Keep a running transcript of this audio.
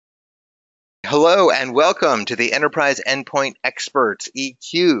Hello and welcome to the Enterprise Endpoint Experts E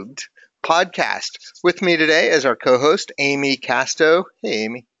Cubed podcast. With me today is our co-host, Amy Casto. Hey,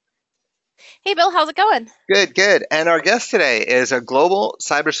 Amy. Hey Bill, how's it going? Good, good. And our guest today is a global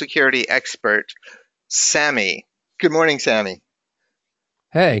cybersecurity expert, Sammy. Good morning, Sammy.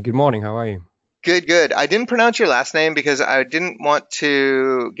 Hey, good morning. How are you? Good, good. I didn't pronounce your last name because I didn't want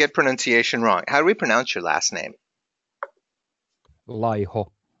to get pronunciation wrong. How do we pronounce your last name?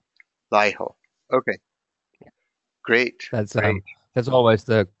 Laiho. Laiho. Okay, great, That's great. um that's always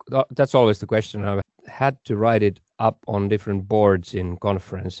the question. I've had to write it up on different boards in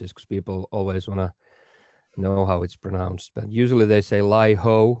conferences because people always want to know how it's pronounced. But usually they say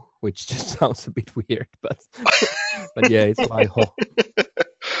Laiho, which just sounds a bit weird. But but yeah, it's Laiho.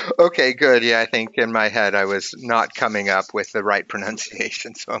 Okay, good. Yeah, I think in my head I was not coming up with the right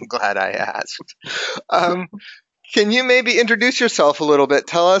pronunciation, so I'm glad I asked. Um, can you maybe introduce yourself a little bit?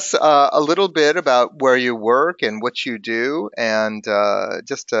 Tell us a little bit about where you work and what you do, and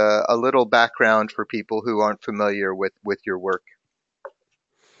just a little background for people who aren't familiar with your work.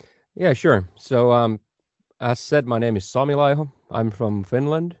 Yeah, sure. So as said, my name is Sami Laiho. I'm from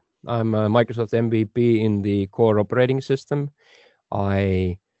Finland. I'm a Microsoft MVP in the core operating system.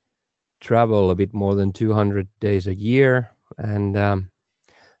 I travel a bit more than 200 days a year, and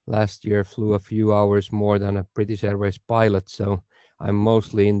last year flew a few hours more than a British Airways pilot. So I'm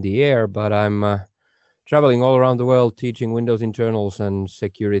mostly in the air, but I'm traveling all around the world teaching Windows internals and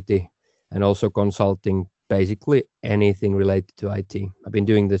security, and also consulting basically anything related to IT. I've been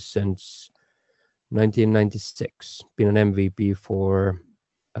doing this since 1996. Been an MVP for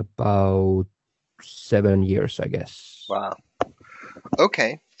about 7 years, I guess. Wow.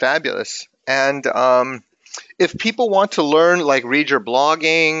 Okay, fabulous. And if people want to learn, like read your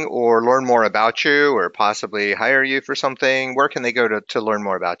blogging or learn more about you or possibly hire you for something, where can they go to learn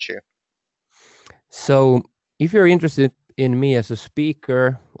more about you? So if you're interested in me as a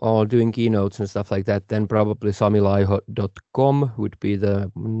speaker or doing keynotes and stuff like that, then probably samilaiho.com would be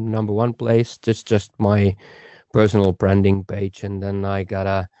the number one place. Just my personal branding page. And then I got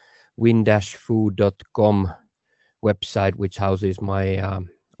a win-food.com website, which houses my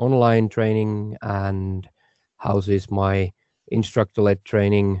online training and houses my instructor-led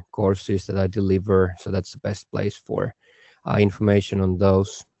training courses that I deliver. So that's the best place for information on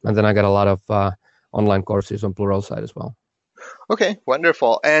those. And then I got a lot of online courses on Pluralsight as well. Okay,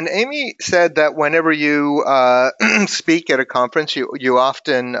 wonderful. And Amy said that whenever you speak at a conference, you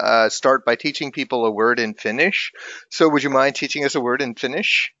often start by teaching people a word in Finnish. So would you mind teaching us a word in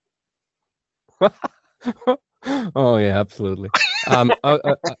Finnish? Oh yeah, absolutely. I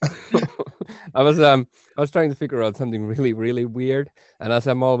was I was trying to figure out something really weird, and as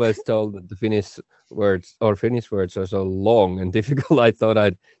I'm always told that the Finnish words are so long and difficult, I thought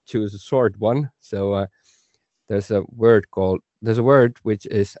I'd choose a short one. So there's a word which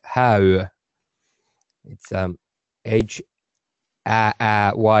is how. It's H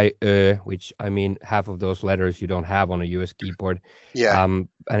Y which I mean half of those letters you don't have on a US keyboard. Yeah, And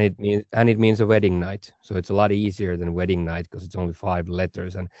it means a wedding night. So it's a lot easier than wedding night because it's only 5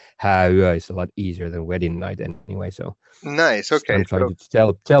 letters, and how is a lot easier than wedding night anyway. So nice. Okay, I'm trying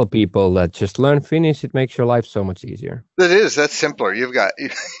so to tell people that just learn Finnish. It makes your life so much easier. that's simpler. You've got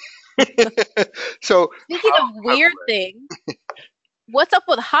so Speaking of weird things, what's up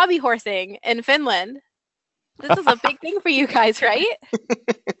with hobby horsing in Finland? This is a big thing for you guys, right?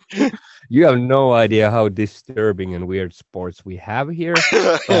 You have no idea how disturbing and weird sports we have here.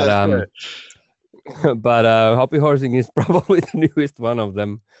 But hobby horsing is probably the newest one of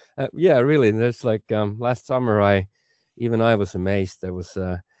them. Yeah, really. There's like last summer, I was amazed. There was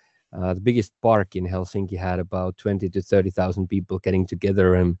the biggest park in Helsinki had about 20 to 30,000 people getting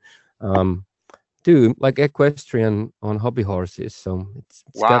together and um, do like equestrian on hobby horses. So it's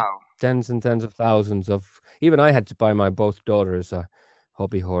got wow. tens and tens of thousands of. Even I had to buy my both daughters a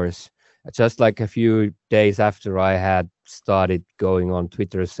hobby horse. Just like a few days after I had started going on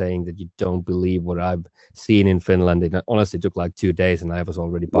Twitter saying that you don't believe what I've seen in Finland. It honestly took like 2 days, and I was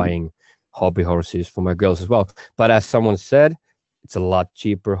already buying hobby horses for my girls as well. But as someone said, it's a lot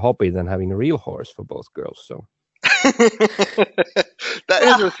cheaper hobby than having a real horse for both girls. So That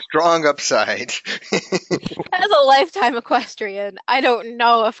is Well, a strong upside. as a lifetime equestrian, I don't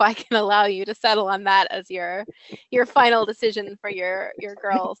know if I can allow you to settle on that as your final decision for your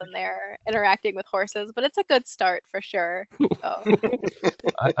girls and their interacting with horses, but it's a good start for sure. So,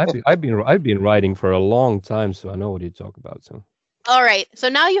 I've been riding for a long time, so I know what you talk about. So all right. So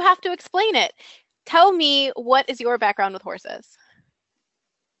now you have to explain it. Tell me, what is your background with horses?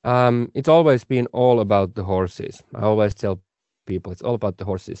 it's always been all about the horses. I always tell people. It's all about the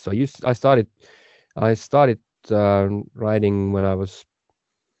horses. So I started riding when I was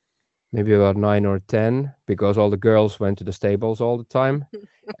maybe about 9 or 10, because all the girls went to the stables all the time.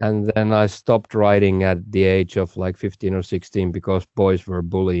 And then I stopped riding at the age of like 15 or 16 because boys were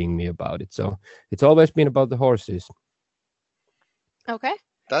bullying me about it. So it's always been about the horses. Okay.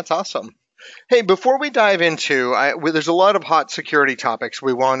 That's awesome. Hey, before we dive into, there's a lot of hot security topics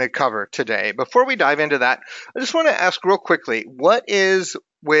we want to cover today. Before we dive into that, I just want to ask real quickly, what is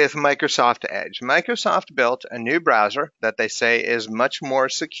with Microsoft Edge? Microsoft built a new browser that they say is much more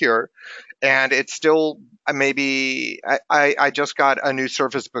secure, and it's still I just got a new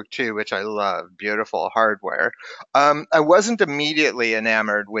Surface Book 2, which I love, beautiful hardware. I wasn't immediately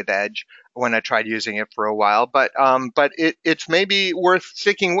enamored with Edge when I tried using it for a while, but it's maybe worth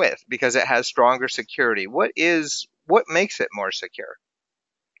sticking with because it has stronger security. What makes it more secure?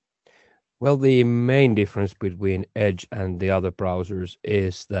 Well, the main difference between Edge and the other browsers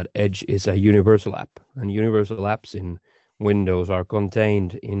is that Edge is a universal app, and universal apps in Windows are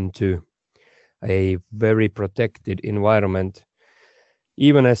contained into a very protected environment.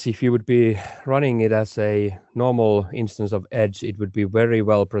 Even as if you would be running it as a normal instance of Edge, it would be very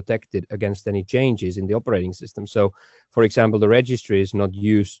well protected against any changes in the operating system. So, for example, the registry is not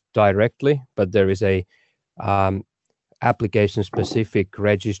used directly, but there is a application-specific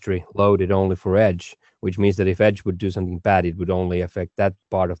registry loaded only for Edge, which means that if Edge would do something bad, it would only affect that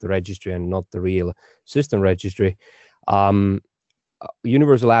part of the registry and not the real system registry.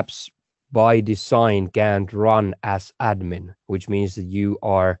 Universal apps by design can't run as admin, which means that you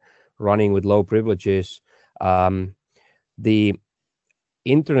are running with low privileges. The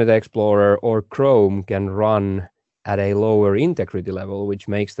Internet Explorer or Chrome can run at a lower integrity level, which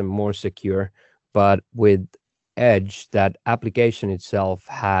makes them more secure. But with Edge, that application itself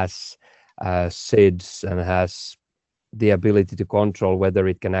has SIDs and has the ability to control whether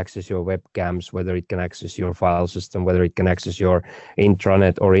it can access your webcams, whether it can access your file system, whether it can access your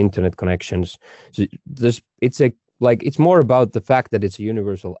intranet or internet connections. So it's more about the fact that it's a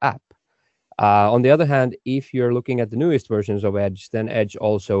universal app. On the other hand, if you're looking at the newest versions of Edge, then Edge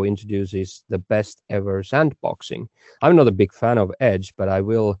also introduces the best ever sandboxing. I'm not a big fan of Edge, but I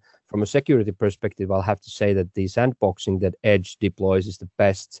will, from a security perspective, I'll have to say that the sandboxing that Edge deploys is the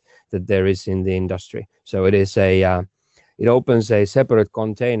best that there is in the industry. So it opens a separate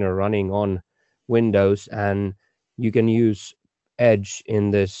container running on Windows, and you can use Edge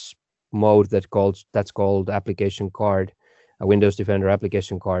in this mode that's called application card, a Windows Defender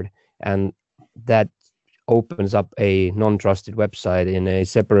application card, and that opens up a non-trusted website in a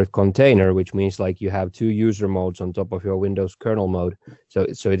separate container, which means like you have two user modes on top of your Windows kernel mode. So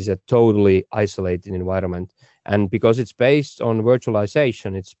it is a totally isolated environment. And because it's based on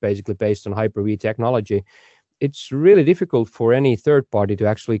virtualization, it's basically based on Hyper-V technology, it's really difficult for any third party to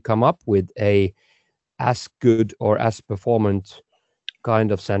actually come up with a as good or as performant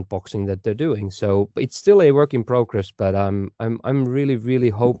kind of sandboxing that they're doing. So it's still a work in progress, but I'm really, really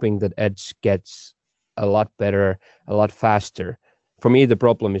hoping that Edge gets a lot better, a lot faster. For me, the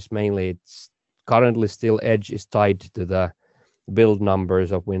problem is mainly it's currently still Edge is tied to the build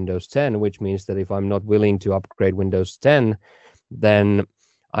numbers of Windows 10, which means that if I'm not willing to upgrade Windows 10, then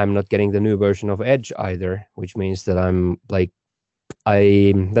I'm not getting the new version of Edge either, which means that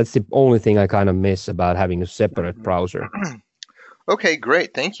that's the only thing I kind of miss about having a separate browser. Okay,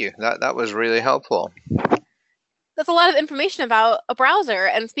 great. Thank you. That was really helpful. That's a lot of information about a browser.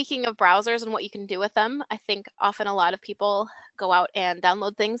 And speaking of browsers and what you can do with them, I think often a lot of people go out and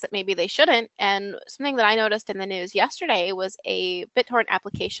download things that maybe they shouldn't. And something that I noticed in the news yesterday was a BitTorrent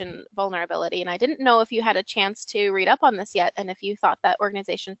application vulnerability. And I didn't know if you had a chance to read up on this yet and if you thought that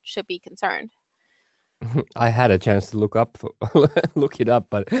organizations should be concerned. I had a chance to look it up,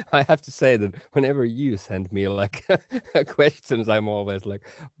 but I have to say that whenever you send me like questions, I'm always like,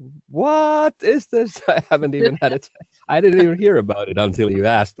 "What is this?" I haven't even had it. I didn't even hear about it until you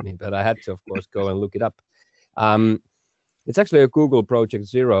asked me, but I had to, of course, go and look it up. It's actually a Google Project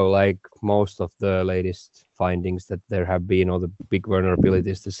Zero, like most of the latest findings that there have been, or the big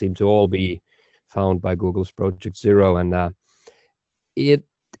vulnerabilities that seem to all be found by Google's Project Zero, and it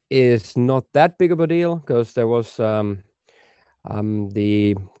is not that big of a deal because there was the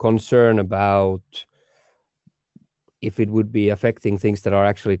concern about if it would be affecting things that are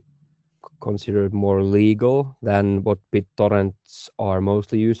actually considered more legal than what BitTorrents are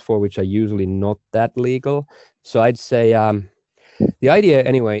mostly used for, which are usually not that legal. So I'd say the idea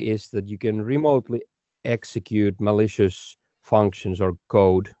anyway is that you can remotely execute malicious functions or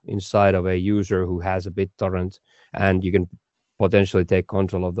code inside of a user who has a BitTorrent, and you can potentially take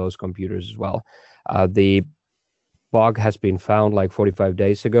control of those computers as well. The bug has been found like 45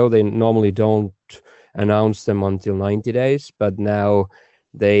 days ago. They normally don't announce them until 90 days, but now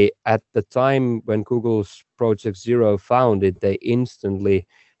they, at the time when Google's Project Zero found it, they instantly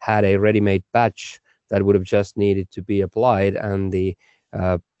had a ready-made patch that would have just needed to be applied, and the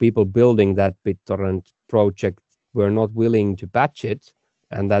people building that BitTorrent project were not willing to patch it,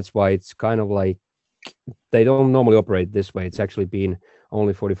 and that's why it's kind of like they don't normally operate this way. It's actually been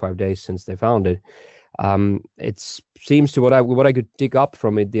only 45 days since they found it. It seems to what I could dig up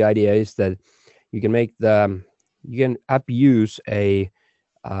from it, the idea is that you can abuse a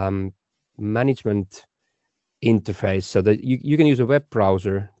management interface so that you can use a web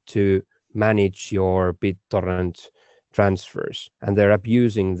browser to manage your BitTorrent transfers, and they're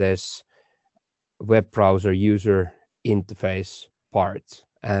abusing this web browser user interface part,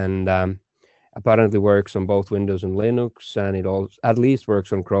 and apparently works on both Windows and Linux, and it also at least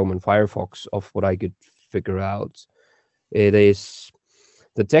works on Chrome and Firefox, of what I could figure out. It is,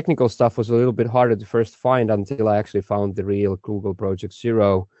 the technical stuff was a little bit harder to first find until I actually found the real Google Project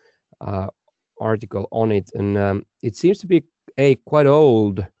Zero article on it, and it seems to be a quite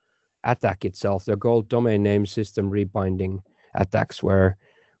old attack itself. They're called domain name system rebinding attacks, where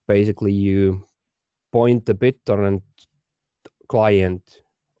basically you point the BitTorrent client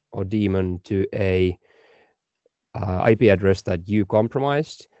or daemon to a IP address that you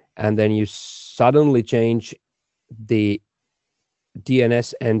compromised, and then you suddenly change the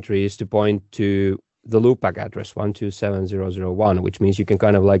DNS entries to point to the loopback address 127.0.0.1, which means you can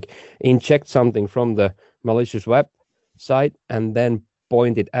kind of like inject something from the malicious website and then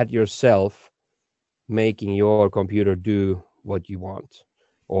point it at yourself, making your computer do what you want,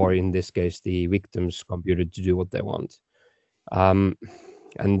 or in this case, the victim's computer to do what they want.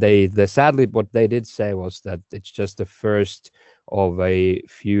 And they sadly, what they did say was that it's just the first of a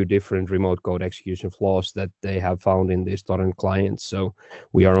few different remote code execution flaws that they have found in these torrent clients. So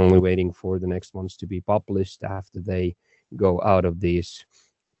we are only waiting for the next ones to be published after they go out of these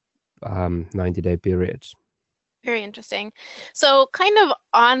 90-day periods. Very interesting. So kind of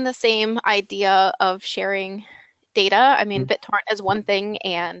on the same idea of sharing data, I mean, BitTorrent is one thing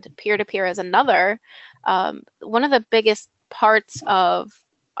and peer-to-peer is another. One of the biggest parts of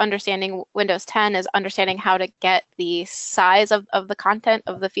understanding Windows 10 is understanding how to get the size of the content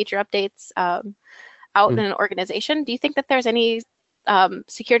of the feature updates out in an organization. Do you think that there's any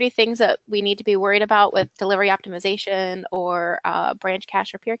security things that we need to be worried about with delivery optimization or branch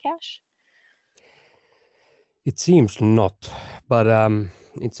cache or peer cache? It seems not, but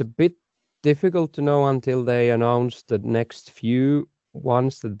it's a bit difficult to know until they announce the next few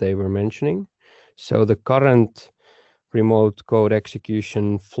ones that they were mentioning. So the current remote code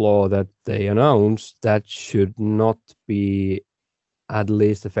execution flaw that they announced, that should not be at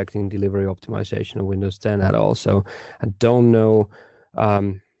least affecting delivery optimization of Windows 10 at all. So I don't know.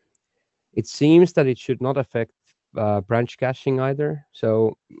 It seems that it should not affect branch caching either.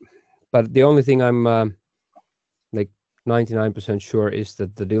 So, but the only thing I'm like 99% sure is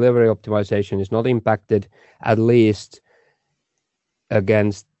that the delivery optimization is not impacted, at least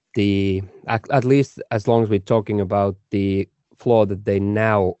against at least as long as we're talking about the flaw that they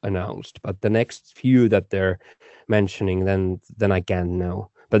now announced. But the next few that they're mentioning, then I can't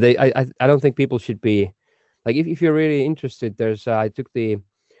know. But I don't think people should be like, if you're really interested, there's I took the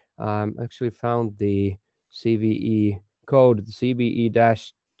actually found the CVE code, the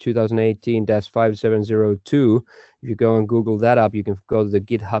CVE-2018-5702. If you go and Google that up, you can go to the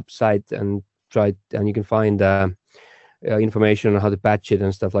GitHub site and try, and you can find information on how to patch it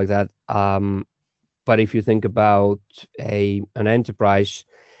and stuff like that. But if you think about an enterprise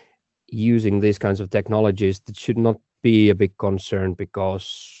using these kinds of technologies, that should not be a big concern,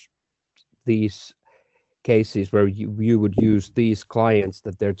 because these cases where you would use these clients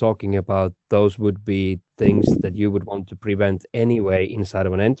that they're talking about, those would be things that you would want to prevent anyway inside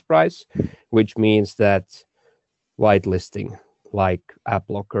of an enterprise, which means that whitelisting like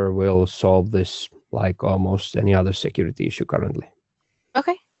AppLocker will solve this like almost any other security issue currently.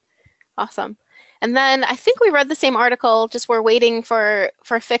 Okay, awesome. And then I think we read the same article, just we're waiting for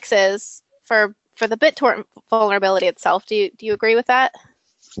fixes for the BitTorrent vulnerability itself. Do you agree with that?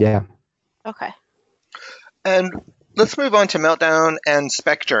 Yeah. Okay. And let's move on to Meltdown and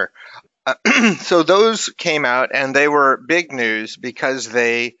Spectre. So those came out and they were big news because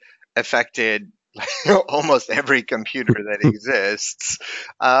they affected almost every computer that exists.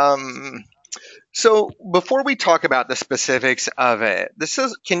 So before we talk about the specifics of it,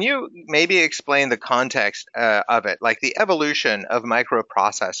 can you maybe explain the context of it, like the evolution of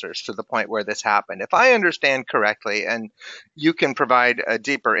microprocessors to the point where this happened? If I understand correctly, and you can provide a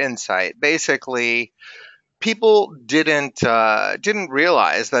deeper insight, basically people didn't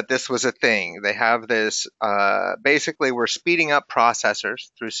realize that this was a thing. They have this basically we're speeding up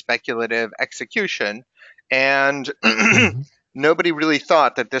processors through speculative execution, and Mhm. nobody really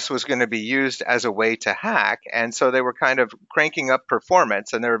thought that this was going to be used as a way to hack, and so they were kind of cranking up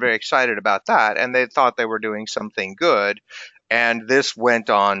performance, and they were very excited about that, and they thought they were doing something good. And this went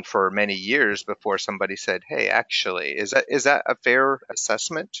on for many years before somebody said, "Hey, actually, is that a fair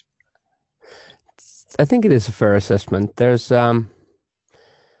assessment?" I think it is a fair assessment. There's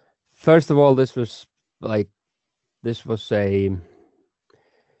first of all, like this was a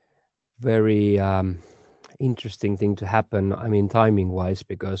very interesting thing to happen. I mean, timing wise,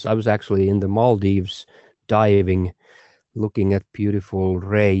 because I was actually in the Maldives diving, looking at beautiful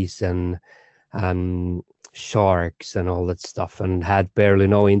rays and sharks and all that stuff, and had barely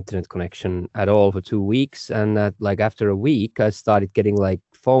no internet connection at all for 2 weeks. And like after a week, I started getting like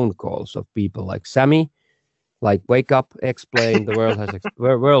phone calls of people like, Sammy, like, wake up, explain, the world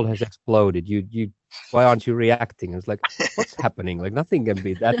has exploded. You why aren't you reacting? It's like, what's happening? Like, nothing can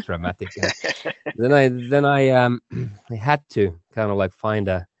be that dramatic. And then I I had to kind of like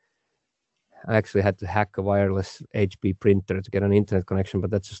I actually had to hack a wireless HP printer to get an internet connection,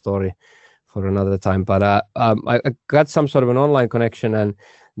 but that's a story for another time. But I got some sort of an online connection, and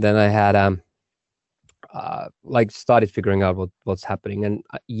then I had like started figuring out what's happening. And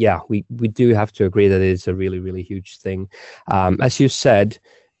yeah, we do have to agree that it's a really, really huge thing. As you said,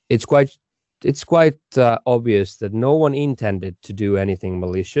 it's quite obvious that no one intended to do anything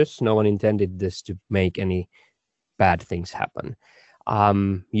malicious. No one intended this to make any bad things happen.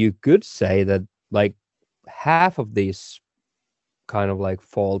 You could say that like half of these kind of like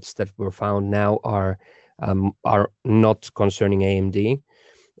faults that were found now are not concerning AMD,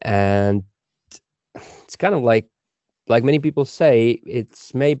 and it's kind of like many people say,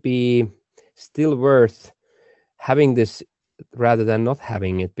 it's maybe still worth having this rather than not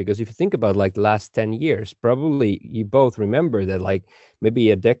having it. Because if you think about like the last 10 years, probably you both remember that like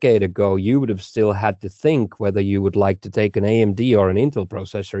maybe a decade ago, you would have still had to think whether you would like to take an AMD or an Intel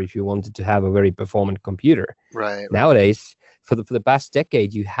processor if you wanted to have a very performant computer. Right. Nowadays, for the past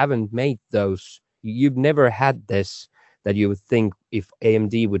decade, you haven't made those. You've never had this, that you would think if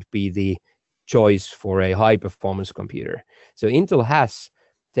AMD would be the choice for a high performance computer. So Intel has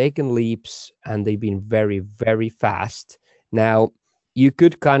taken leaps, and they've been very, very fast. Now, you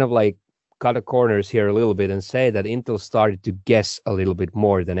could kind of like cut the corners here a little bit and say that Intel started to guess a little bit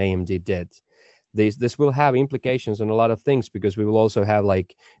more than AMD did. This will have implications on a lot of things, because we will also have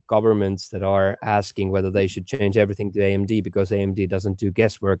like governments that are asking whether they should change everything to AMD, because AMD doesn't do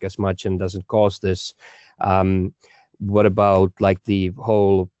guesswork as much and doesn't cause this. What about like the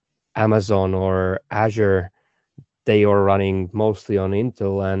whole Amazon or Azure? They are running mostly on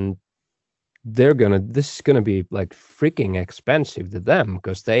Intel, and this is gonna be like freaking expensive to them,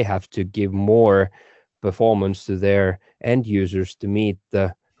 because they have to give more performance to their end users to meet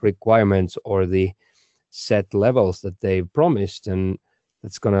the requirements or the set levels that they've promised, and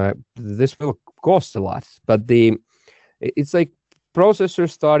this will cost a lot. But it's like processors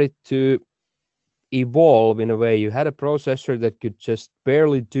started to evolve in a way. You had a processor that could just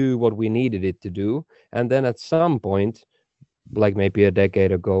barely do what we needed it to do, and then at some point, like maybe a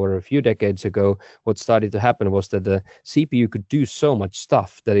decade ago or a few decades ago, what started to happen was that the CPU could do so much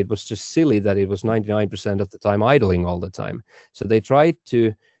stuff that it was just silly that it was 99% of the time idling all the time. So they tried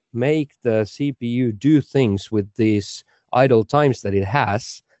to make the CPU do things with these idle times that it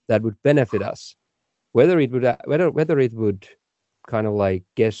has that would benefit us. Whether it would kind of like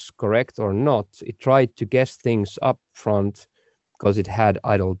guess correct or not, it tried to guess things up front because it had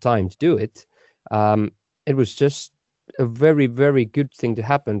idle time to do it. It was just a very, very good thing to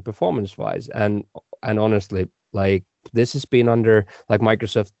happen performance wise. And honestly, like this has been under, like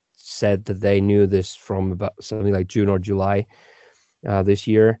Microsoft said that they knew this from about something like June or July this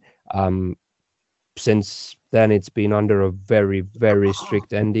year. Since then, it's been under a very, very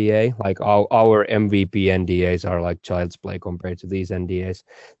strict NDA. Like our MVP NDAs are like child's play compared to these NDAs.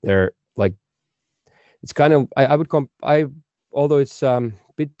 They're like, it's kind of, although it's a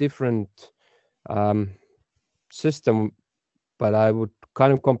bit different system, but I would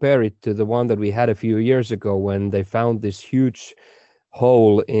kind of compare it to the one that we had a few years ago when they found this huge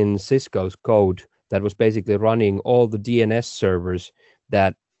hole in Cisco's code that was basically running all the DNS servers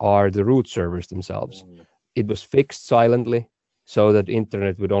that are the root servers themselves. It was fixed silently so that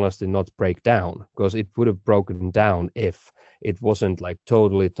internet would honestly not break down, because it would have broken down if it wasn't like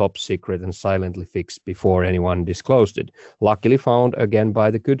totally top secret and silently fixed before anyone disclosed it. Luckily found again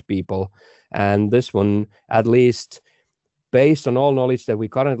by the good people. And this one, at least based on all knowledge that we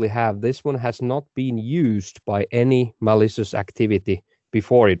currently have, this one has not been used by any malicious activity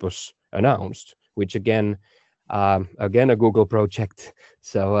before it was announced, which again a Google project.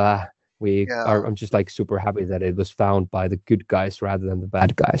 So I'm just like super happy that it was found by the good guys rather than the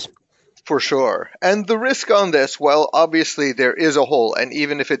bad guys. For sure. And the risk on this, well, obviously there is a hole, and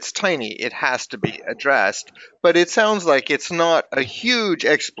even if it's tiny, it has to be addressed. But it sounds like it's not a huge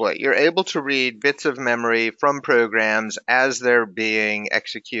exploit. You're able to read bits of memory from programs as they're being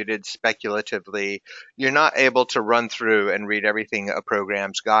executed speculatively. You're not able to run through and read everything a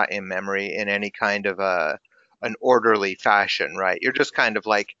program's got in memory in any kind of an orderly fashion, right? You're just kind of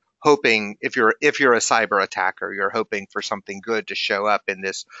like hoping, if you're a cyber attacker, you're hoping for something good to show up in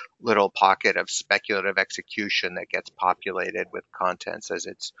this little pocket of speculative execution that gets populated with contents as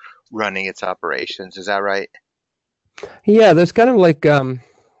it's running its operations. Is that right? Yeah, there's kind of like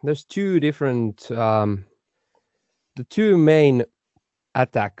there's two different the two main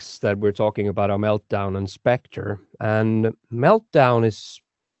attacks that we're talking about are Meltdown and Spectre. And Meltdown is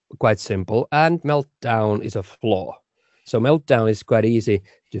quite simple, and Meltdown is a flaw. So Meltdown is quite easy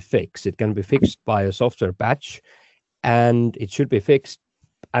to fix. It can be fixed by a software patch, and it should be fixed.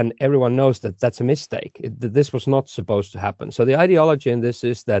 And everyone knows that that's a mistake. This was not supposed to happen. So the ideology in this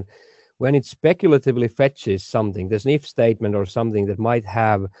is that when it speculatively fetches something, there's an if statement or something that might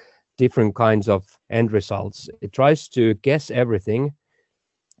have different kinds of end results. It tries to guess everything.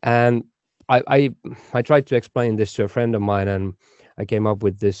 And I tried to explain this to a friend of mine, and I came up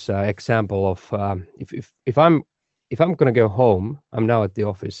with this example of if I'm going to go home, I'm now at the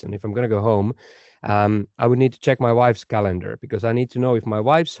office, and if I'm going to go home, I would need to check my wife's calendar, because I need to know if my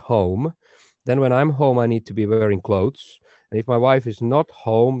wife's home. Then when I'm home, I need to be wearing clothes. And if my wife is not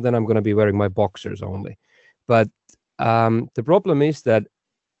home, then I'm going to be wearing my boxers only. But the problem is that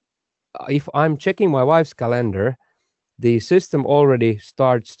if I'm checking my wife's calendar, the system already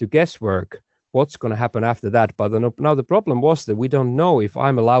starts to guesswork what's going to happen after that. But now the problem was that we don't know if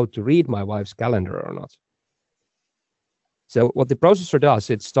I'm allowed to read my wife's calendar or not. So what the processor does,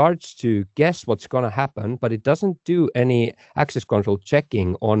 it starts to guess what's going to happen, but it doesn't do any access control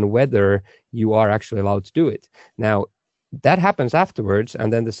checking on whether you are actually allowed to do it. Now, that happens afterwards,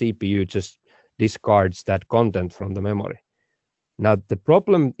 and then the CPU just discards that content from the memory. Now, the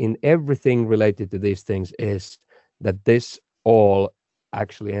problem in everything related to these things is that this all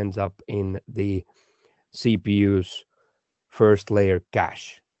actually ends up in the CPU's first layer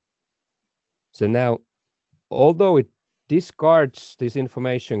cache. So now, although it discards this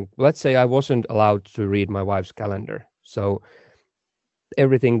information, let's say I wasn't allowed to read my wife's calendar. So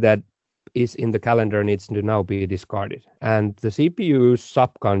everything that is in the calendar needs to now be discarded. And the CPU's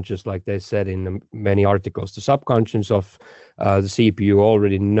subconscious, like they said in many articles, the subconscious of the CPU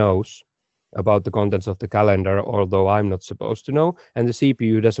already knows about the contents of the calendar, although I'm not supposed to know. And the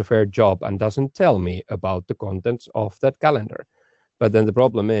CPU does a fair job and doesn't tell me about the contents of that calendar. But then the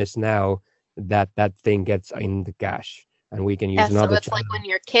problem is now that that thing gets in the cache. And we can use another. So it's like when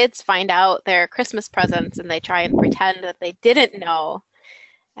your kids find out their Christmas presents and they try and pretend that they didn't know,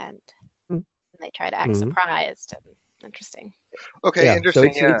 and they try to act surprised. Interesting. Okay, yeah,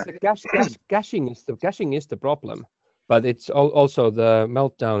 interesting. So it's the caching is the problem, but it's also the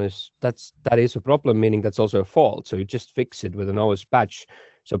Meltdown that is a problem, meaning that's also a fault. So you just fix it with an OS patch.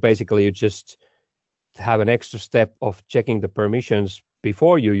 So basically, you just have an extra step of checking the permissions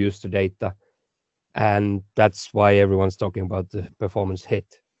before you use the data. And that's why everyone's talking about the performance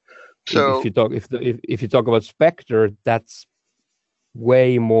hit. So if you talk about Spectre, that's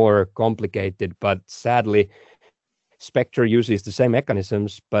way more complicated. But sadly, Spectre uses the same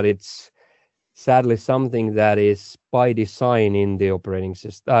mechanisms, but it's sadly something that is by design in the operating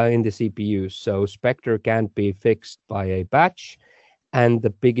system, in the CPU. So Spectre can't be fixed by a patch. And the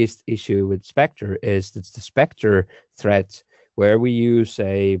biggest issue with Spectre is it's the Spectre threat, where we use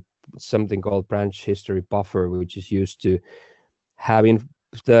something called branch history buffer, which is used to having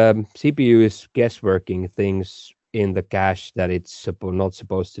the CPU is guessworking things in the cache that it's not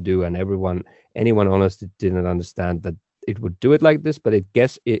supposed to do, and anyone honestly didn't understand that it would do it like this, but it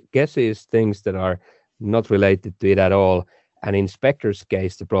guesses things that are not related to it at all. And in Spectre's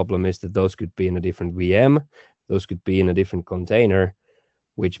case, the problem is that those could be in a different VM, those could be in a different container,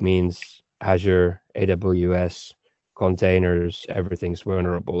 which means Azure, AWS, containers, everything's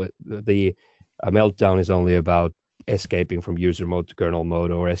vulnerable. The Meltdown is only about escaping from user mode to kernel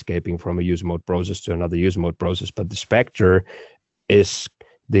mode, or escaping from a user mode process to another user mode process. But the Spectre is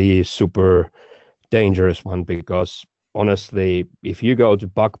the super dangerous one, because honestly, if you go to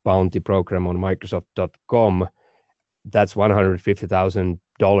bug bounty program on Microsoft.com, that's $150,000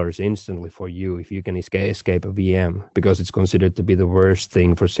 dollars instantly for you if you can escape a VM, because it's considered to be the worst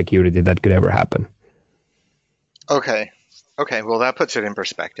thing for security that could ever happen. Okay. Okay, well, that puts it in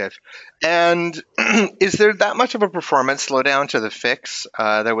perspective. And is there that much of a performance slowdown to the fix?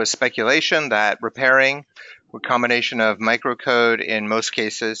 There was speculation that repairing with combination of microcode in most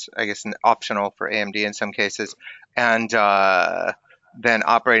cases, I guess optional for AMD in some cases, and then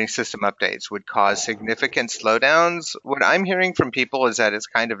operating system updates would cause significant slowdowns. What I'm hearing from people is that it's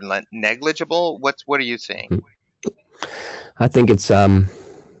kind of negligible. What are you seeing? I think it's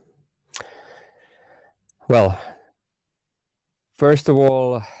well, first of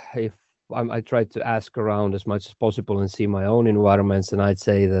all, if I try to ask around as much as possible and see my own environments, and I'd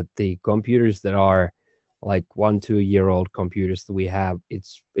say that the computers that are like 1-2 year old computers that we have,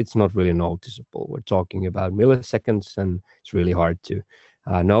 it's not really noticeable. We're talking about milliseconds, and it's really hard to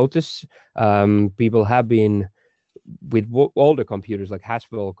notice. People have been with older computers like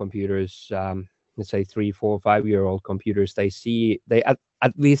Haswell computers, let's say 3, 4, 5 year old computers. They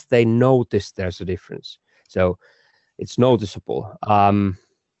at least they notice there's a difference. So it's noticeable.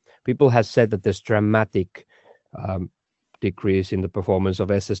 People have said that there's dramatic decrease in the performance of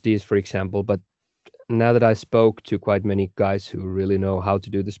SSDs, for example. But now that I spoke to quite many guys who really know how to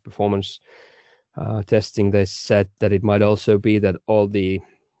do this performance testing, they said that it might also be that all the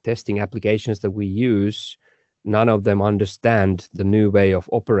testing applications that we use, none of them understand the new way of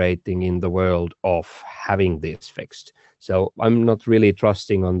operating in the world of having this fixed. So I'm not really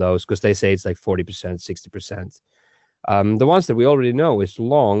trusting on those, because they say it's like 40%, 60%. The ones that we already know is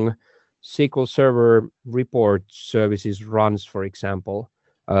long SQL Server report services runs, for example.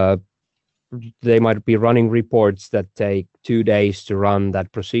 They might be running reports that take 2 days to run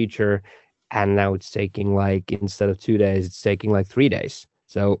that procedure, and now it's taking, like, instead of 2 days, it's taking like 3 days.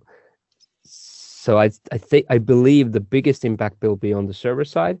 So I believe the biggest impact will be on the server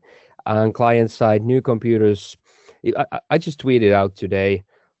side. On client side, new computers. I just tweeted out today,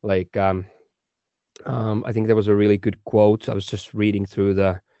 like, I think there was a really good quote. I was just reading through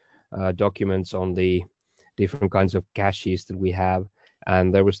the documents on the different kinds of caches that we have,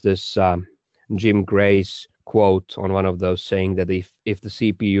 and there was this Jim Gray's quote on one of those saying that if the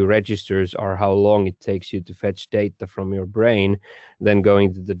CPU registers are how long it takes you to fetch data from your brain, then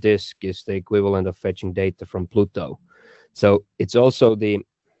going to the disk is the equivalent of fetching data from Pluto. So it's also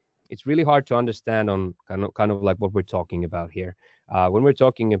it's really hard to understand on kind of like what we're talking about here. When we're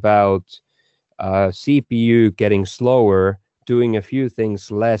talking about CPU getting slower, doing a few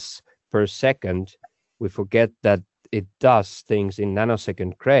things less per second, we forget that it does things in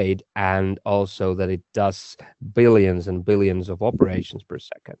nanosecond grade, and also that it does billions and billions of operations per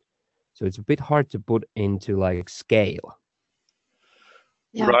second. So it's a bit hard to put into like scale.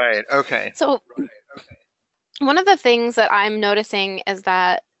 Yeah. Right. Okay. So one of the things that I'm noticing is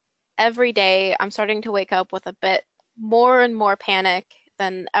that every day I'm starting to wake up with a bit more and more panic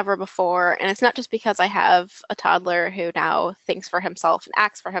than ever before. And it's not just because I have a toddler who now thinks for himself and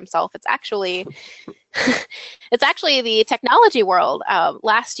acts for himself. It's actually the technology world.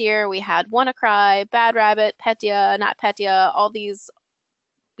 Last year we had WannaCry, Bad Rabbit, Petya, NotPetya, all these,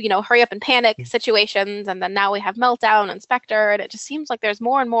 hurry up and panic situations. And then now we have Meltdown and Spectre, and it just seems like there's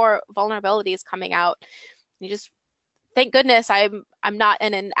more and more vulnerabilities coming out. You just, thank goodness I'm not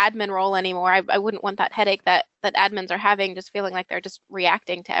in an admin role anymore. I wouldn't want that headache that admins are having, just feeling like they're just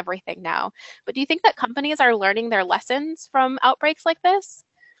reacting to everything now. But do you think that companies are learning their lessons from outbreaks like this?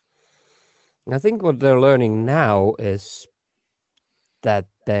 I think what they're learning now is that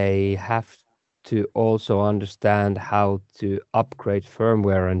they have to also understand how to upgrade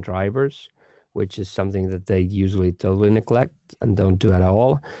firmware and drivers, which is something that they usually totally neglect and don't do at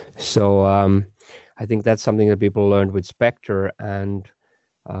all. So I think that's something that people learned with Spectre and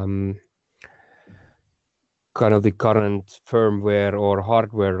kind of the current firmware or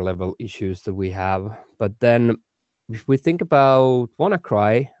hardware level issues that we have. But then if we think about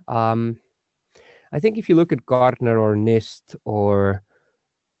WannaCry, I think if you look at Gartner or NIST or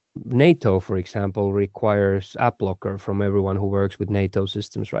NATO, for example, requires AppLocker from everyone who works with NATO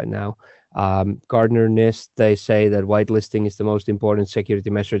systems right now. Gartner, NIST, they say that whitelisting is the most important security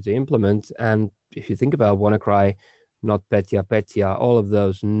measure to implement. And if you think about WannaCry, NotPetya, Petya, all of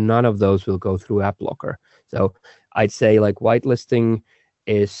those, none of those will go through AppLocker. So I'd say like whitelisting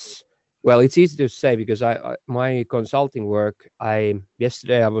is, well, it's easy to say because my consulting work,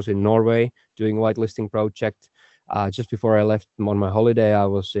 yesterday I was in Norway doing a whitelisting project. Just before I left on my holiday, I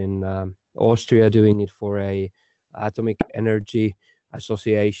was in Austria doing it for a atomic energy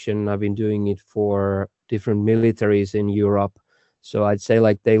association. I've been doing it for different militaries in Europe. So I'd say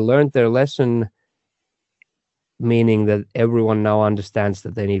like they learned their lesson meaning that everyone now understands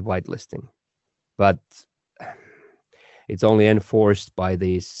that they need whitelisting, but it's only enforced by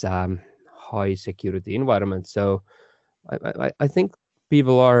these high security environments. So I think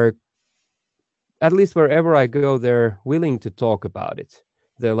people are, at least wherever I go, they're willing to talk about it.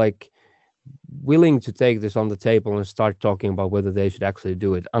 They're like willing to take this on the table and start talking about whether they should actually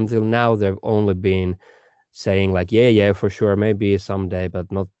do it. Until now, they've only been saying like, yeah, for sure, maybe someday, but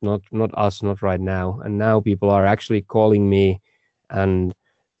not us, not right now. And now people are actually calling me, and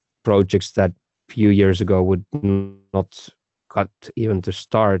projects that few years ago would not cut even to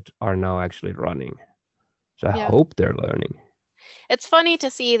start are now actually running. So I hope they're learning. It's funny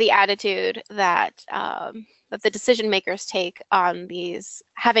to see the attitude that that the decision makers take on these,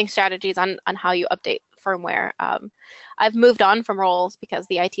 having strategies on how you update firmware. I've moved on from roles because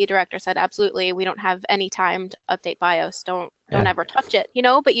the IT director said, absolutely, we don't have any time to update BIOS. Don't ever touch it,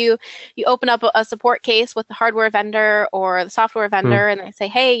 But you open up a support case with the hardware vendor or the software vendor, and they say,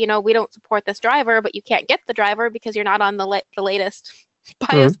 hey, we don't support this driver, but you can't get the driver because you're not on the latest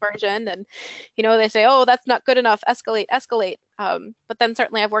BIOS version, and they say, oh, that's not good enough, escalate. But then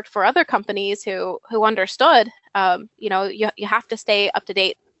certainly I've worked for other companies who understood, you have to stay up to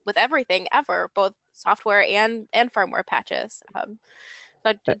date with everything ever, both software and firmware patches.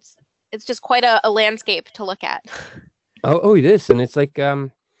 But it's just quite a landscape to look at. Oh, it is, and it's like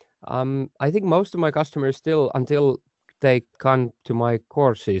I think most of my customers still, until they come to my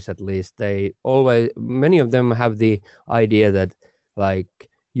courses, at least, many of them have the idea that like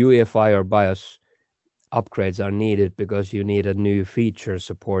UEFI or BIOS upgrades are needed because you need a new feature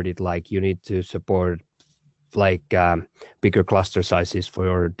supported, like you need to support like bigger cluster sizes for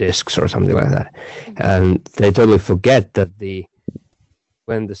your disks or something like that. And they totally forget that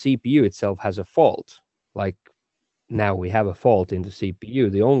when the CPU itself has a fault, like now we have a fault in the CPU,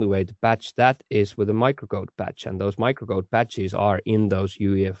 the only way to patch that is with a microcode patch, and those microcode patches are in those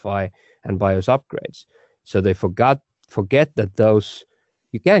UEFI and BIOS upgrades. So they forget that those,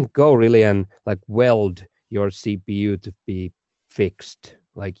 you can't go really and like weld your CPU to be fixed.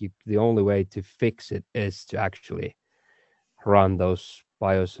 Like the only way to fix it is to actually run those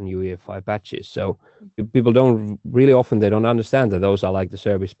BIOS and UEFI patches. So people don't really often, they don't understand that those are like the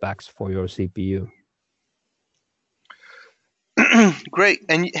service packs for your CPU. Great.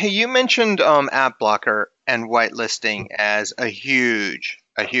 And hey, you mentioned App Blocker and whitelisting as a huge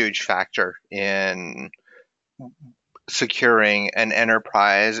factor in securing an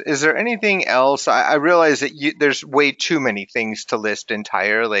enterprise. Is there anything else? I realize that there's way too many things to list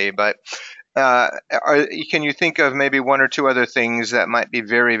entirely, but can you think of maybe one or two other things that might be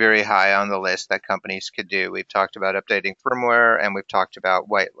very, very high on the list that companies could do? We've talked about updating firmware, and we've talked about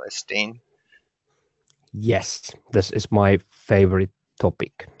whitelisting. Yes, this is my favorite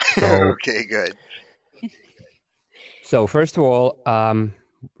topic. So, okay, good. So first of all,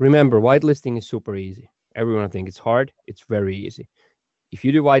 remember, whitelisting is super easy. Everyone thinks it's hard. It's very easy. If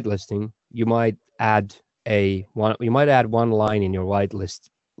you do whitelisting, you might add one line in your whitelist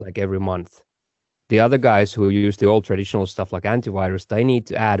like every month. The other guys who use the old traditional stuff like antivirus, they need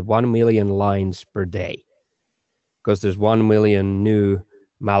to add 1 million lines per day because there's 1 million new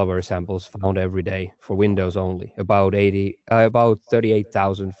malware samples found every day for Windows only, about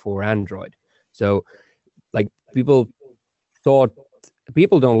 38,000 for Android. So like people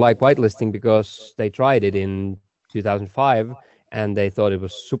don't like whitelisting because they tried it in 2005 and they thought it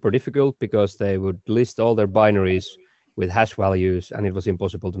was super difficult because they would list all their binaries with hash values and it was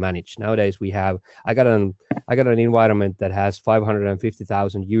impossible to manage. Nowadays I got an environment that has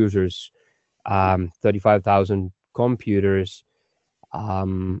 550,000 users, 35,000 computers,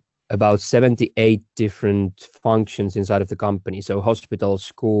 about 78 different functions inside of the company. So hospitals,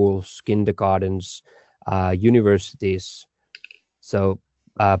 schools, kindergartens, universities, so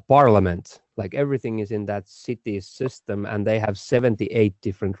parliament, like everything is in that city's system, and they have 78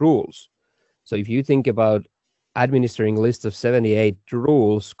 different rules. So if you think about administering a list of 78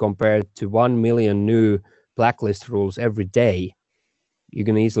 rules compared to 1 million new blacklist rules every day, you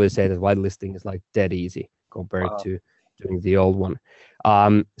can easily say that whitelisting is like dead easy compared to doing the old one.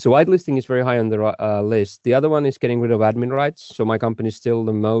 So whitelisting is very high on the list. The other one is getting rid of admin rights. So my company is still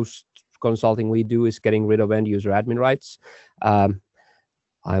the most consulting we do is getting rid of end user admin rights.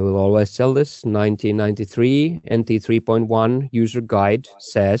 I will always tell this, 1993 NT 3.1 user guide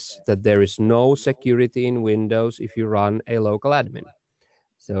says that there is no security in Windows if you run a local admin.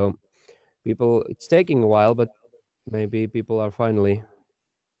 So it's taking a while, but maybe people are finally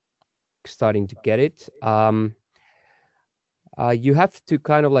starting to get it. You have to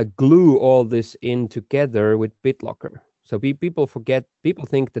kind of like glue all this in together with BitLocker. So people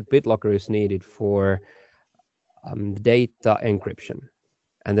think that BitLocker is needed for data encryption.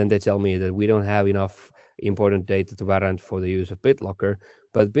 And then they tell me that we don't have enough important data to warrant for the use of BitLocker.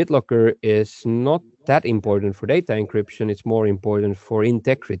 But BitLocker is not that important for data encryption. It's more important for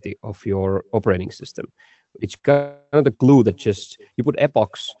integrity of your operating system. It's kind of the glue that just, you put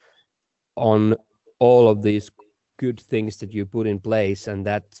epochs on all of these good things that you put in place, and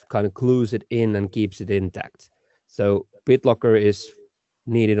that kind of glues it in and keeps it intact. So BitLocker is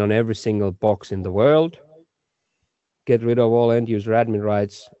needed on every single box in the world. Get rid of all end user admin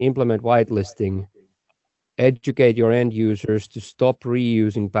rights, implement whitelisting, educate your end users to stop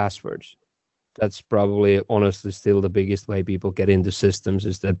reusing passwords. That's probably honestly still the biggest way people get into systems,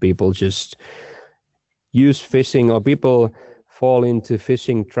 is that people just use phishing, or people fall into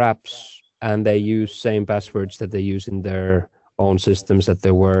phishing traps and they use same passwords that they use in their own systems at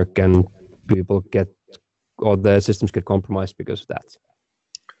their work, and people get, or the systems get compromised because of that.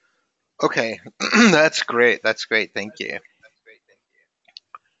 Okay, that's great. That's great. Thank you.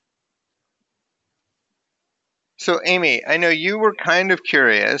 So, Amy, I know you were kind of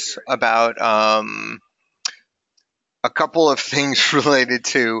curious about a couple of things related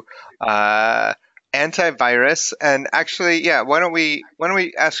to antivirus, and actually, yeah, why don't we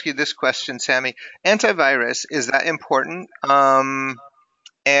ask you this question, Sammy? Antivirus, is that important?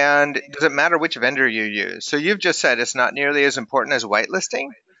 And does it matter which vendor you use? So you've just said it's not nearly as important as whitelisting.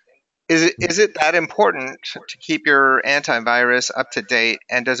 Is it that important to keep your antivirus up to date,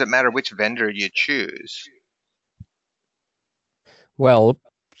 and does it matter which vendor you choose? Well,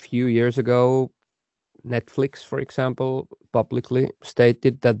 a few years ago, Netflix, for example, publicly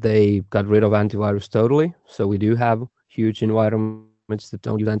stated that they got rid of antivirus totally. So we do have huge environments that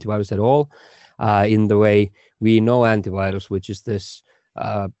don't use antivirus at all. In the way we know antivirus, which is this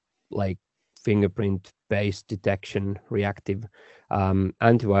like fingerprint-based detection, reactive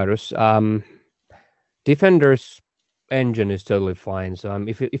antivirus. Defender's engine is totally fine. So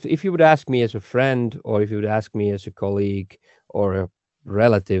if you would ask me as a friend, or if you would ask me as a colleague or a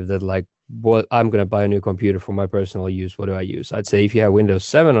relative that like, what I'm going to buy a new computer for my personal use, what do I use? I'd say if you have Windows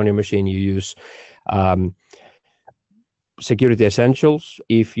 7 on your machine, you use Security Essentials.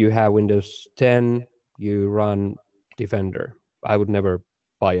 If you have Windows 10, you run Defender. I would never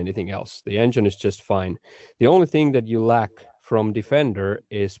buy anything else. The engine is just fine. The only thing that you lack from Defender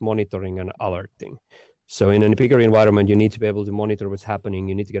is monitoring and alerting. So in a bigger environment, you need to be able to monitor what's happening.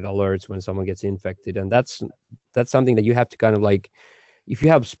 You need to get alerts when someone gets infected. And that's something that you have to kind of like, if you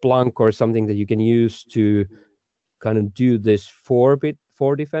have Splunk or something that you can use to kind of do this for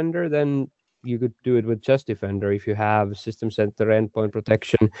Defender, then you could do it with just Defender. If you have System Center endpoint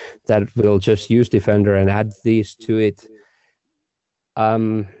protection that will just use Defender and add these to it.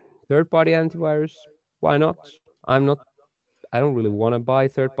 Third-party antivirus, why not? I don't really want to buy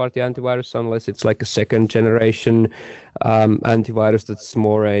third-party antivirus unless it's like a second generation antivirus that's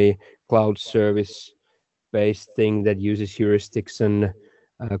more a cloud service based thing that uses heuristics and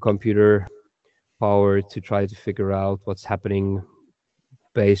computer power to try to figure out what's happening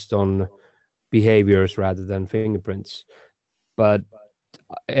based on behaviors rather than fingerprints. But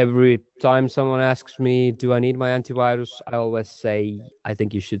every time someone asks me, do I need my antivirus? I always say, I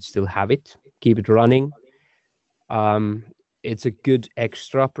think you should still have it. Keep it running. It's a good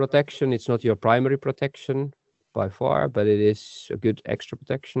extra protection. It's not your primary protection by far, but it is a good extra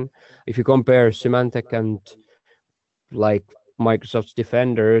protection. If you compare Symantec and like Microsoft's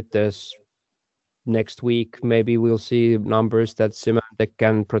Defender, there's next week maybe we'll see numbers that Symantec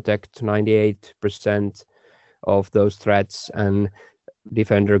can protect 98% of those threats, and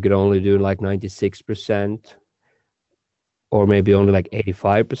Defender could only do like 96%, or maybe only like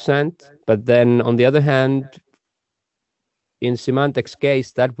 85%. But then on the other hand, in Symantec's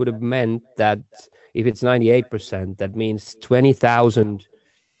case, that would have meant that if it's 98%, that means 20,000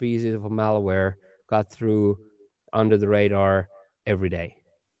 pieces of malware got through under the radar every day.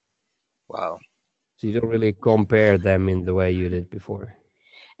 Wow. So you don't really compare them in the way you did before.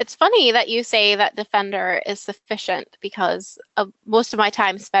 It's funny that you say that Defender is sufficient, because most of my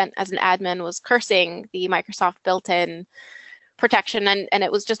time spent as an admin was cursing the Microsoft built-in protection, and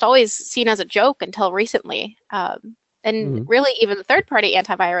it was just always seen as a joke until recently. Really, even the third-party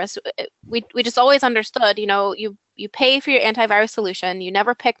antivirus, we just always understood, you pay for your antivirus solution, you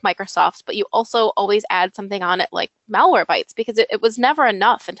never pick Microsoft's, but you also always add something on it like Malwarebytes, because it was never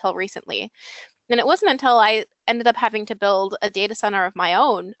enough until recently. And it wasn't until I ended up having to build a data center of my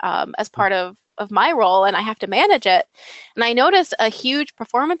own as part of my role, and I have to manage it. And I noticed a huge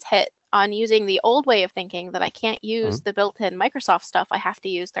performance hit on using the old way of thinking, that I can't use the built-in Microsoft stuff. I have to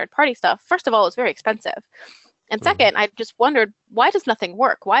use third-party stuff. First of all, it's very expensive. And second, I just wondered, why does nothing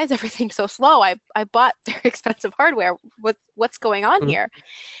work? Why is everything so slow? I bought very expensive hardware. What's going on here?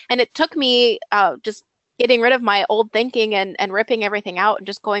 And it took me just getting rid of my old thinking and ripping everything out and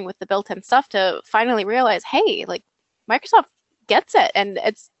just going with the built-in stuff to finally realize, hey, like Microsoft gets it, and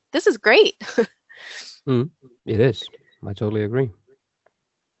this is great. It is. I totally agree.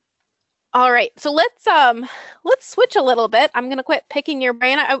 All right, so let's switch a little bit. I'm gonna quit picking your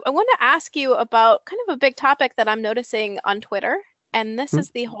brain. I want to ask you about kind of a big topic that I'm noticing on Twitter, and this is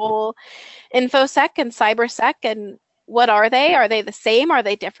the whole InfoSec and CyberSec, and what are they? Are they the same? Are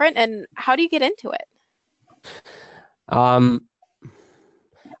they different? And how do you get into it? I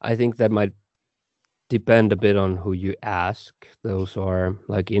think that might depend a bit on who you ask. Those are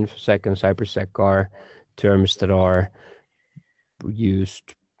like InfoSec and CyberSec are terms that are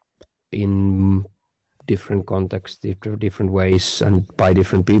used in different contexts, different ways, and by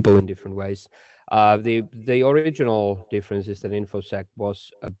different people in different ways. The original difference is that InfoSec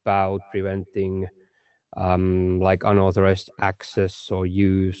was about preventing like unauthorized access or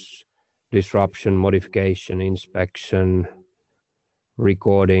use, disruption, modification, inspection,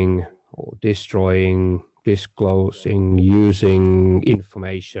 recording, or destroying, disclosing, using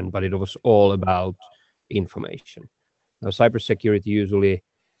information, but it was all about information. Now, cybersecurity usually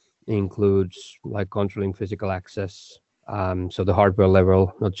includes like controlling physical access, so the hardware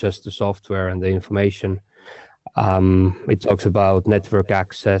level, not just the software and the information. It talks about network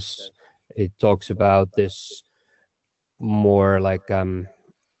access. It talks about this more like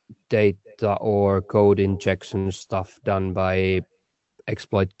data or code injection stuff done by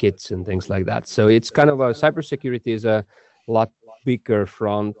exploit kits and things like that. So it's kind of cybersecurity is a lot bigger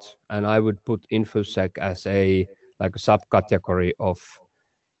front, and I would put InfoSec as a subcategory of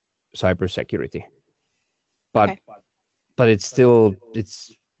cybersecurity. But it's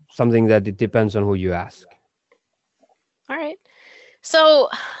something that it depends on who you ask. All right. So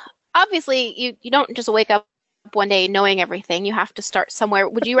obviously you don't just wake up one day knowing everything. You have to start somewhere.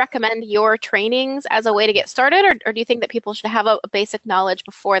 Would you recommend your trainings as a way to get started, or do you think that people should have a basic knowledge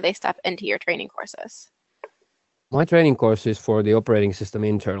before they step into your training courses? My training course is for the operating system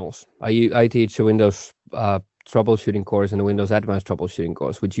internals. I teach a Windows troubleshooting course and a Windows Advanced troubleshooting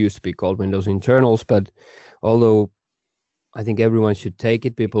course, which used to be called Windows Internals. But although I think everyone should take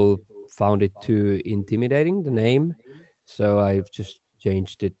it, people found it too intimidating, the name. So I've just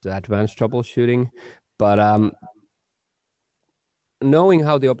changed it to Advanced troubleshooting. But knowing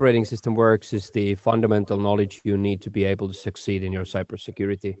how the operating system works is the fundamental knowledge you need to be able to succeed in your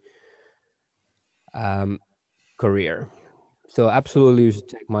cybersecurity career. So absolutely you should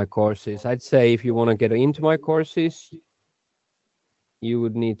take my courses. I'd say if you want to get into my courses, you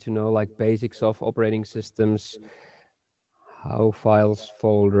would need to know like basics of operating systems, how files,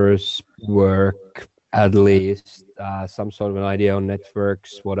 folders work, at least some sort of an idea on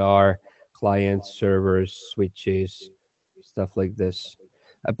networks, what are clients, servers, switches, stuff like this.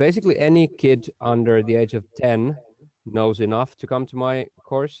 Basically any kid under the age of 10 knows enough to come to my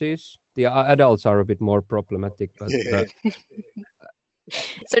courses. The adults are a bit more problematic, but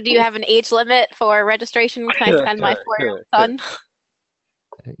So do you have an age limit for registration? Can I send my 4-year-old son?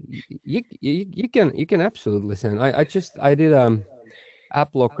 You can absolutely send. I did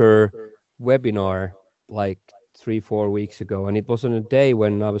AppLocker webinar like 3-4 weeks ago, and it was on a day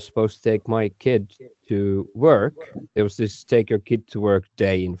when I was supposed to take my kid to work. There was this take your kid to work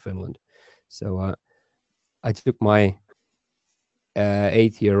day in Finland. So I took my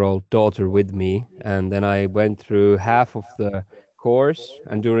 8-year-old daughter with me, and then I went through half of the course,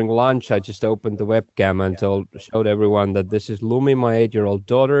 and during lunch I just opened the webcam and showed everyone that this is Lumi, my 8-year-old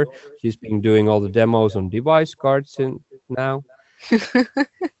daughter. She's been doing all the demos on device cards now.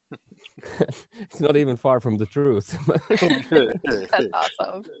 It's not even far from the truth. That's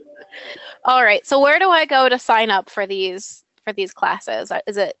awesome. All right, so where do I go to sign up for these classes?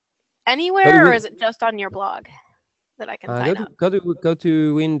 Is it anywhere, or is it just on your blog that I can sign up? Go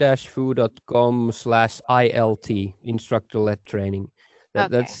to win-food.com/ILT, instructor-led training.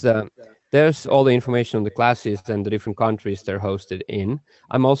 That's there's all the information on the classes and the different countries they're hosted in.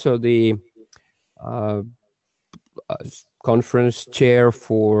 I'm also the conference chair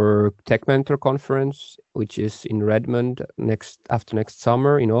for Tech Mentor conference, which is in Redmond after next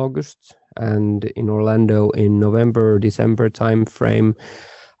summer in August, and in Orlando in November, December time frame.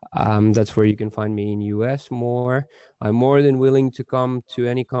 That's where you can find me in US more. I'm more than willing to come to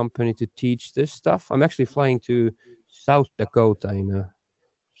any company to teach this stuff. I'm actually flying to South Dakota in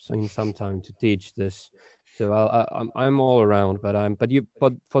some time to teach this. So I'm all around, but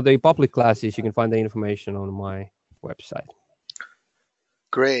for the public classes, you can find the information on my website.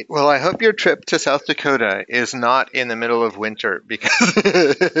 Great. Well, I hope your trip to South Dakota is not in the middle of winter because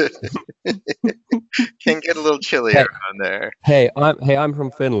it can get a little chillier Hey, around there. I'm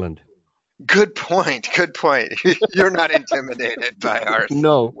from Finland. Good point. Good point. You're not intimidated by our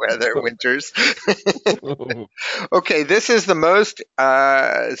No. weather winters. Okay, this is the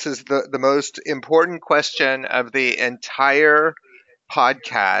most important question of the entire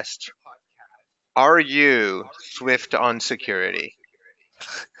podcast. Are you swift on security?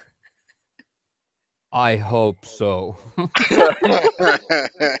 I hope so.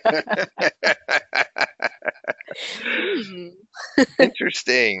 Hmm.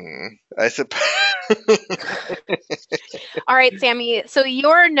 Interesting. I suppose. All right, Sammy. So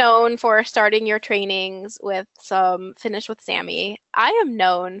you're known for starting your trainings with some finish with Sammy. I am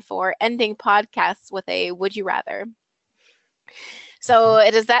known for ending podcasts with a would you rather. So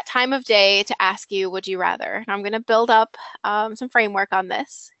it is that time of day to ask you, would you rather? And I'm going to build up some framework on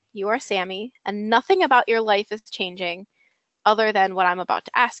this. You are Sammy, and nothing about your life is changing other than what I'm about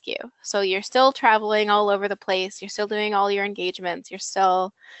to ask you. So you're still traveling all over the place. You're still doing all your engagements. You're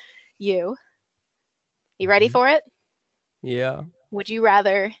still you. You ready for it? Yeah. Would you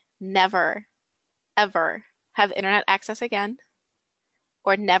rather never, ever have internet access again,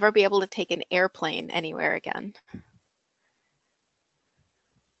 or never be able to take an airplane anywhere again?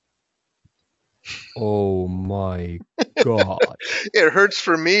 Oh my God. It hurts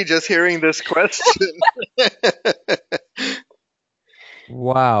for me just hearing this question.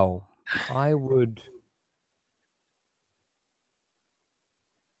 Wow. I would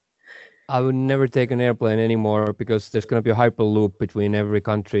never take an airplane anymore because there's going to be a hyperloop between every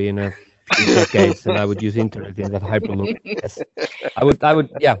country in a few decades, and I would use internet in that hyperloop. Yes,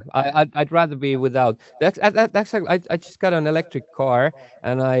 yeah, I'd rather be without. That's I just got an electric car,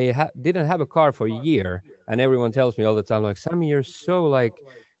 and I didn't have a car for a year, and everyone tells me all the time, like, Sammy, you're so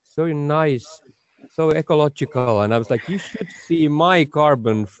nice, so ecological, and I was like, you should see my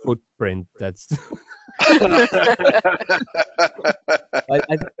carbon footprint. That's. I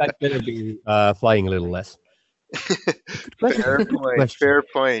think I'd better be flying a little less. Fair point. Fair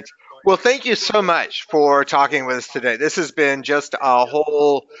point. Well, thank you so much for talking with us today. This has been just a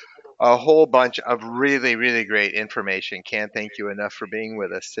whole bunch of really, really great information. Can't thank you enough for being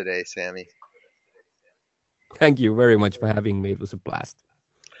with us today, Sammy. Thank you very much for having me. It was a blast.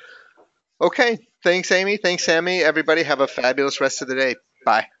 Okay. Thanks, Amy. Thanks, Sammy. Everybody have a fabulous rest of the day.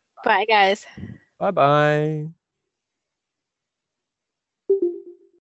 Bye. Bye, guys. Bye-bye.